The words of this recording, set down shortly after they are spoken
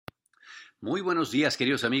Muy buenos días,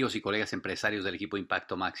 queridos amigos y colegas empresarios del equipo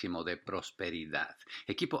Impacto Máximo de Prosperidad.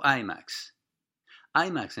 Equipo IMAX,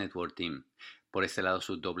 IMAX Network Team. Por este lado,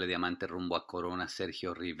 su doble diamante rumbo a Corona,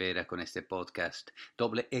 Sergio Rivera, con este podcast,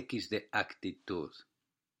 doble X de actitud.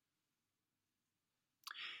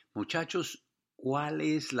 Muchachos, ¿cuál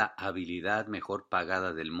es la habilidad mejor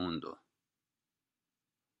pagada del mundo?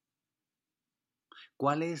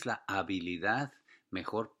 ¿Cuál es la habilidad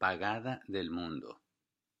mejor pagada del mundo?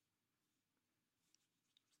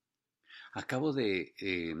 Acabo de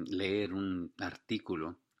leer un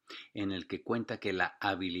artículo en el que cuenta que la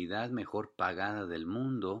habilidad mejor pagada del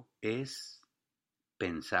mundo es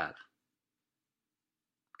pensar.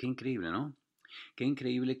 Qué increíble, ¿no? Qué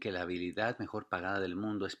increíble que la habilidad mejor pagada del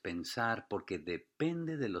mundo es pensar, porque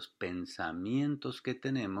depende de los pensamientos que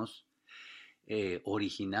tenemos,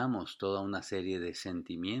 originamos toda una serie de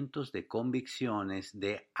sentimientos, de convicciones,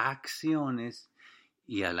 de acciones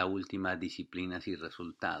y a la última disciplinas y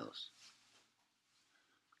resultados.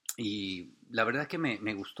 Y la verdad que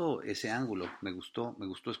me gustó ese ángulo, me gustó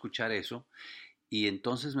escuchar eso. Y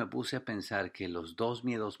entonces me puse a pensar que los dos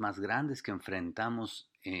miedos más grandes que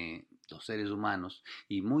enfrentamos los seres humanos,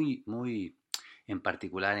 y muy en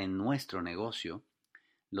particular en nuestro negocio,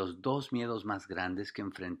 los dos miedos más grandes que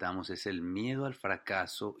enfrentamos es el miedo al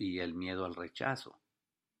fracaso y el miedo al rechazo.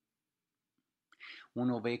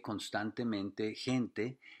 Uno ve constantemente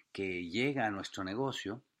gente que llega a nuestro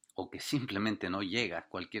negocio o que simplemente no llega,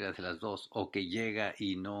 cualquiera de las dos, o que llega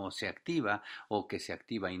y no se activa, o que se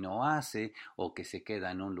activa y no hace, o que se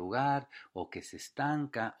queda en un lugar, o que se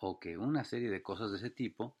estanca, o que una serie de cosas de ese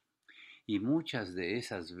tipo. Y muchas de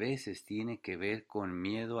esas veces tiene que ver con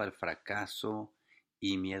miedo al fracaso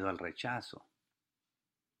y miedo al rechazo.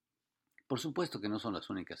 Por supuesto que no son las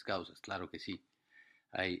únicas causas, claro que sí.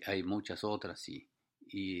 Hay muchas otras y,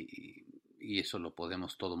 y eso lo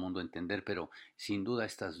podemos todo mundo entender, pero sin duda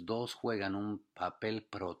estas dos juegan un papel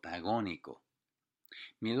protagónico.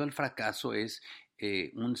 Miedo al fracaso es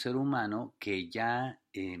un ser humano que ya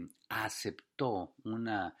aceptó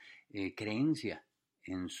una creencia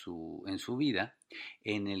en su vida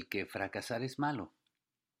en el que fracasar es malo.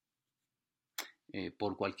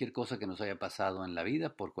 Por cualquier cosa que nos haya pasado en la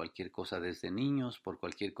vida, por cualquier cosa desde niños, por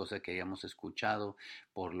cualquier cosa que hayamos escuchado,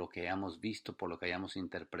 por lo que hayamos visto, por lo que hayamos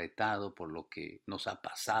interpretado, por lo que nos ha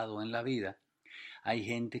pasado en la vida. Hay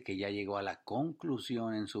gente que ya llegó a la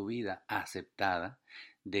conclusión en su vida aceptada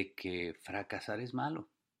de que fracasar es malo.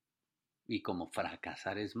 Y como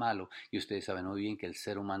fracasar es malo, y ustedes saben muy bien que el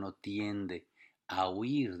ser humano tiende a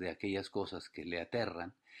huir de aquellas cosas que le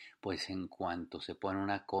aterran, pues en cuanto se pone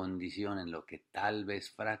una condición en lo que tal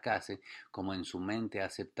vez fracase, como en su mente ha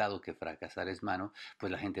aceptado que fracasar es malo,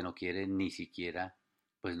 pues la gente no quiere ni siquiera,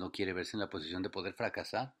 pues no quiere verse en la posición de poder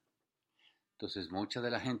fracasar. Entonces mucha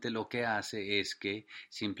de la gente lo que hace es que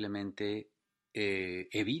simplemente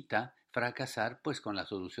evita fracasar, pues con la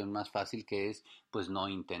solución más fácil, que es pues no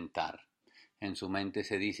intentar. En su mente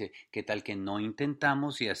se dice, ¿qué tal que no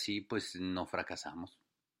intentamos y así pues no fracasamos?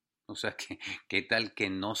 O sea, ¿qué tal que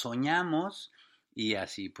no soñamos y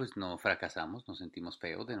así pues no fracasamos? Nos sentimos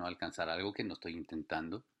feos de no alcanzar algo que no estoy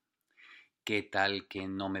intentando. ¿Qué tal que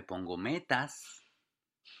no me pongo metas?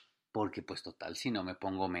 Porque pues total, si no me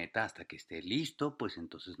pongo meta hasta que esté listo, pues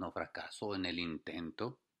entonces no fracaso en el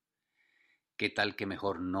intento. ¿Qué tal que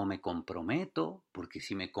mejor no me comprometo? Porque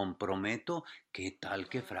si me comprometo, ¿qué tal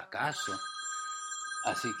que fracaso?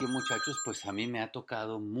 Así que muchachos, pues a mí me ha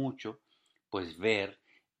tocado mucho pues ver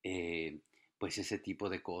eh, pues ese tipo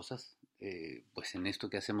de cosas, pues en esto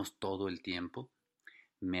que hacemos todo el tiempo,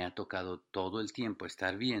 me ha tocado todo el tiempo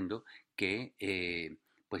estar viendo que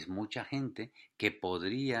pues mucha gente que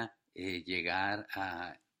podría llegar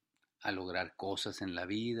a lograr cosas en la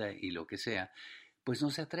vida y lo que sea, pues no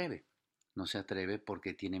se atreve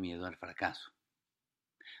porque tiene miedo al fracaso.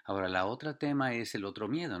 Ahora, la otra tema es el otro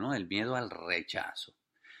miedo, ¿no? El miedo al rechazo.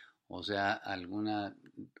 O sea, alguna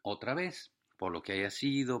otra vez, por lo que haya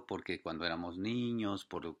sido, porque cuando éramos niños,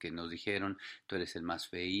 por lo que nos dijeron, tú eres el más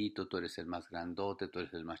feíto, tú eres el más grandote, tú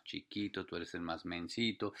eres el más chiquito, tú eres el más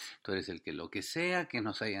mencito, tú eres el que lo que sea que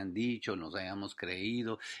nos hayan dicho, nos hayamos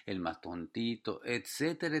creído, el más tontito,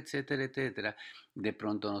 etcétera, etcétera, etcétera. De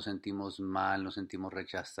pronto nos sentimos mal, nos sentimos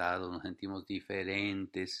rechazados, nos sentimos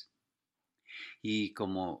diferentes. Y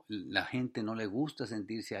como la gente no le gusta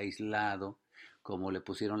sentirse aislado, como le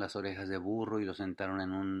pusieron las orejas de burro y lo sentaron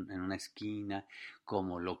en una esquina,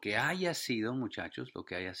 como lo que haya sido, muchachos, lo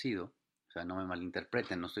que haya sido, o sea, no me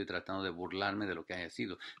malinterpreten, no estoy tratando de burlarme de lo que haya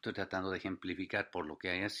sido, estoy tratando de ejemplificar por lo que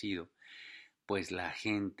haya sido, pues la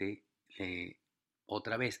gente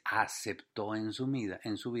otra vez aceptó en su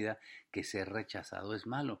vida que ser rechazado es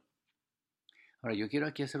malo. Ahora, yo quiero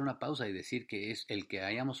aquí hacer una pausa y decir que es el que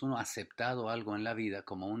hayamos uno aceptado algo en la vida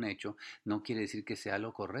como un hecho, no quiere decir que sea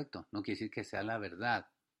lo correcto, no quiere decir que sea la verdad,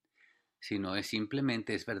 sino es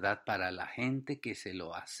simplemente es verdad para la gente que se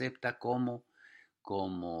lo acepta como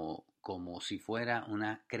si fuera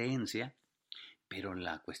una creencia, pero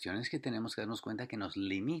la cuestión es que tenemos que darnos cuenta que nos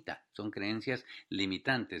limita, son creencias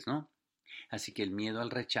limitantes, ¿no? Así que el miedo al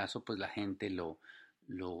rechazo, pues la gente lo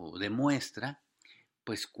demuestra,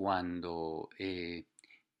 pues cuando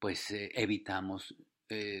evitamos,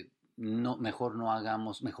 no, mejor no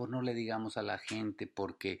hagamos, mejor no le digamos a la gente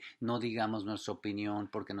porque no digamos nuestra opinión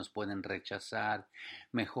porque nos pueden rechazar,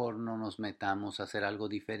 mejor no nos metamos a hacer algo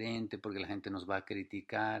diferente porque la gente nos va a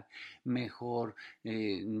criticar, mejor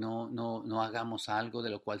no hagamos algo de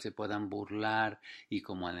lo cual se puedan burlar y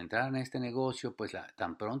como al entrar en este negocio, pues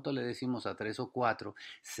tan pronto le decimos a 3 o 4,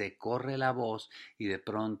 se corre la voz y de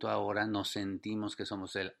pronto ahora nos sentimos que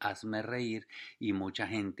somos el hazme reír y mucha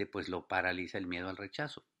gente pues lo paraliza el miedo al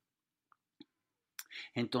rechazo.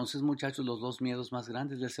 Entonces, muchachos, los dos miedos más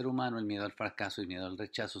grandes del ser humano, el miedo al fracaso y el miedo al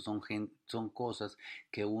rechazo, son cosas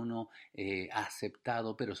que uno ha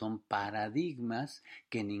aceptado, pero son paradigmas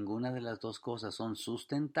que ninguna de las dos cosas son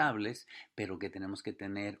sustentables, pero que tenemos que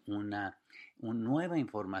tener una nueva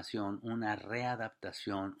información, una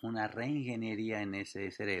readaptación, una reingeniería en ese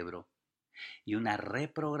cerebro y una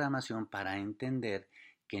reprogramación para entender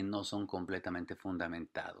que no son completamente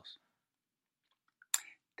fundamentados.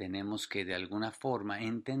 Tenemos que de alguna forma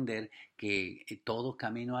entender que todo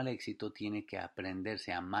camino al éxito tiene que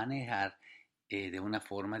aprenderse a manejar de una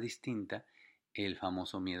forma distinta el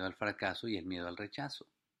famoso miedo al fracaso y el miedo al rechazo.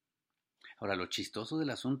 Ahora, lo chistoso del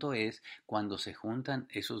asunto es cuando se juntan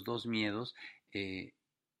esos dos miedos en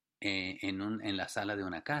la sala de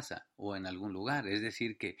una casa o en algún lugar. Es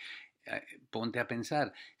decir, que ponte a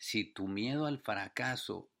pensar, si tu miedo al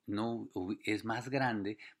fracaso no es más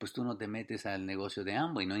grande, pues tú no te metes al negocio de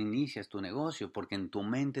Amway, no inicias tu negocio, porque en tu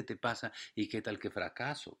mente te pasa, ¿y qué tal que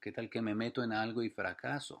fracaso? ¿Qué tal que me meto en algo y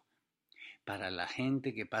fracaso? Para la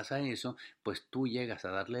gente que pasa eso, pues tú llegas a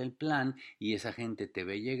darle el plan y esa gente te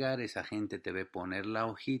ve llegar, esa gente te ve poner la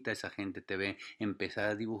hojita, esa gente te ve empezar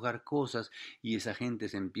a dibujar cosas y esa gente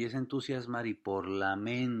se empieza a entusiasmar y por la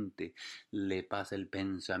mente le pasa el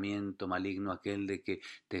pensamiento maligno aquel de que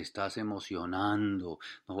te estás emocionando,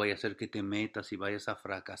 no vaya a ser que te metas y vayas a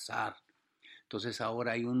fracasar. Entonces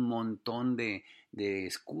ahora hay un montón de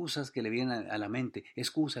excusas que le vienen a la mente.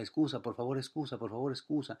 Excusa, por favor,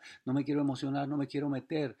 excusa. No me quiero emocionar, no me quiero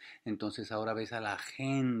meter. Entonces ahora ves a la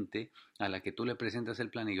gente a la que tú le presentas el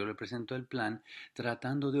plan y yo le presento el plan,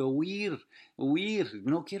 tratando de huir.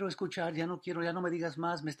 No quiero escuchar, ya no quiero, ya no me digas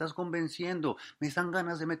más, me estás convenciendo, me están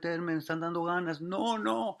ganas de meterme, me están dando ganas.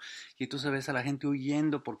 No. Y entonces ves a la gente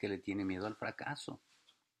huyendo porque le tiene miedo al fracaso.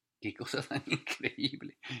 Qué cosa tan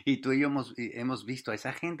increíble. Y tú y yo hemos visto a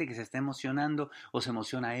esa gente que se está emocionando o se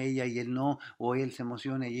emociona ella y él no, o él se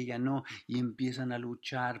emociona y ella no, y empiezan a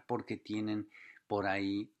luchar porque tienen por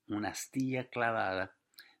ahí una astilla clavada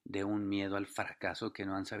de un miedo al fracaso que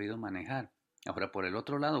no han sabido manejar. Ahora, por el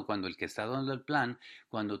otro lado, cuando el que está dando el plan,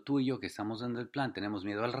 cuando tú y yo que estamos dando el plan tenemos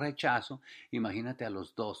miedo al rechazo, imagínate a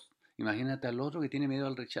los dos. Imagínate al otro que tiene miedo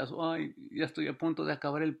al rechazo. Ay, ya estoy a punto de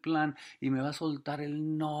acabar el plan y me va a soltar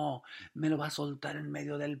el no. Me lo va a soltar en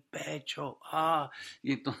medio del pecho.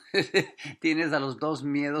 Y entonces tienes a los dos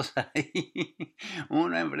miedos ahí,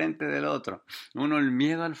 uno enfrente del otro. Uno el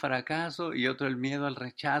miedo al fracaso y otro el miedo al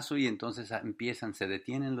rechazo. Y entonces se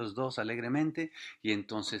detienen los dos alegremente y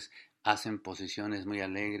entonces hacen posiciones muy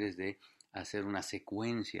alegres de hacer una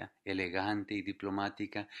secuencia elegante y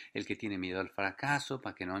diplomática. El que tiene miedo al fracaso,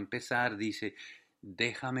 para que no empezar, dice,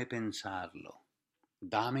 déjame pensarlo,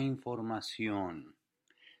 dame información,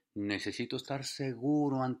 necesito estar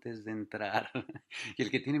seguro antes de entrar. Y el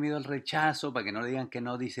que tiene miedo al rechazo, para que no le digan que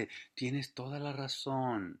no, dice, tienes toda la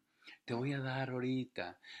razón. Te voy a dar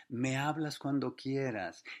ahorita, me hablas cuando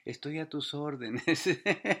quieras, estoy a tus órdenes.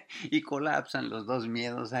 Y colapsan los dos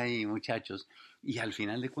miedos ahí, muchachos. Y al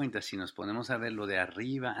final de cuentas, si nos ponemos a verlo de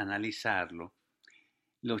arriba, analizarlo,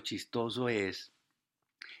 lo chistoso es,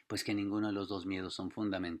 pues que ninguno de los dos miedos son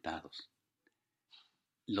fundamentados.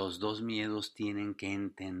 Los dos miedos tienen que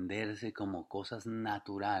entenderse como cosas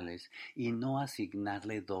naturales y no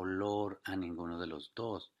asignarle dolor a ninguno de los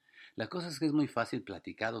dos. La cosa es que es muy fácil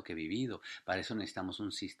platicado que vivido. Para eso necesitamos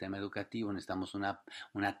un sistema educativo, necesitamos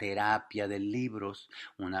una terapia de libros,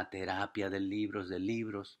 una terapia de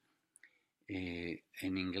libros.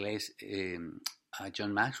 En inglés,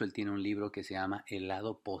 John Maxwell tiene un libro que se llama El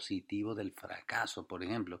lado positivo del fracaso, por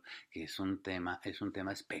ejemplo, que es un tema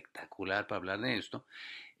espectacular para hablar de esto.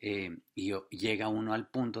 Y llega uno al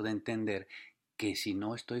punto de entender que si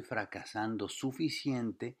no estoy fracasando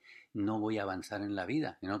suficiente, no voy a avanzar en la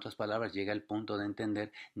vida. En otras palabras, llega el punto de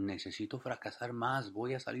entender, necesito fracasar más,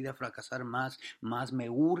 voy a salir a fracasar más, más me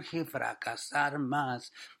urge fracasar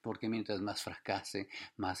más, porque mientras más fracase,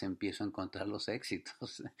 más empiezo a encontrar los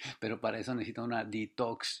éxitos. Pero para eso necesito una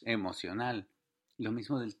detox emocional. Lo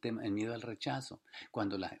mismo del tema, el miedo al rechazo.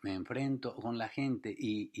 Cuando me enfrento con la gente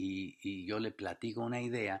y yo le platico una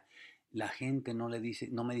idea, la gente no me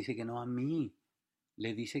dice que no a mí,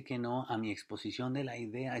 le dice que no a mi exposición de la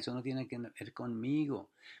idea. Eso no tiene que ver conmigo.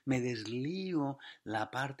 Me desligo, la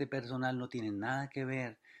parte personal no tiene nada que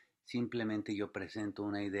ver. Simplemente yo presento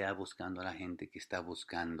una idea buscando a la gente que está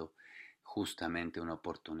buscando justamente una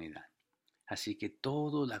oportunidad. Así que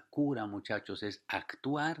toda la cura, muchachos, es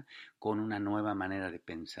actuar con una nueva manera de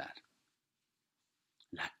pensar.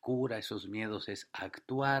 La cura a esos miedos es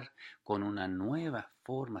actuar con una nueva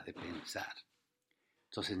forma de pensar.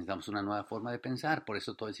 Entonces necesitamos una nueva forma de pensar, por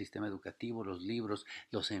eso todo el sistema educativo, los libros,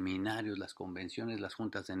 los seminarios, las convenciones, las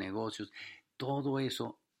juntas de negocios, todo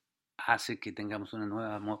eso hace que tengamos una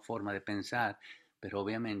nueva forma de pensar, pero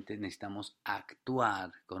obviamente necesitamos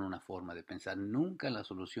actuar con una forma de pensar. Nunca la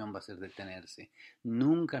solución va a ser detenerse,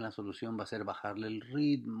 nunca la solución va a ser bajarle el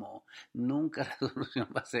ritmo, nunca la solución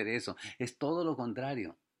va a ser eso, es todo lo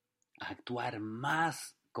contrario, actuar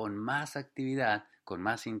más, con más actividad, con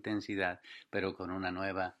más intensidad, pero con una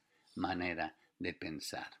nueva manera de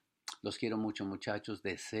pensar. Los quiero mucho, muchachos.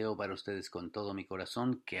 Deseo para ustedes con todo mi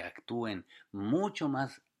corazón que actúen mucho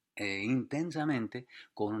más intensamente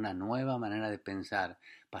con una nueva manera de pensar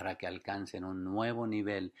para que alcancen un nuevo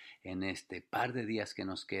nivel en este par de días que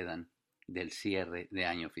nos quedan del cierre de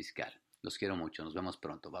año fiscal. Los quiero mucho. Nos vemos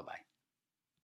pronto. Bye bye.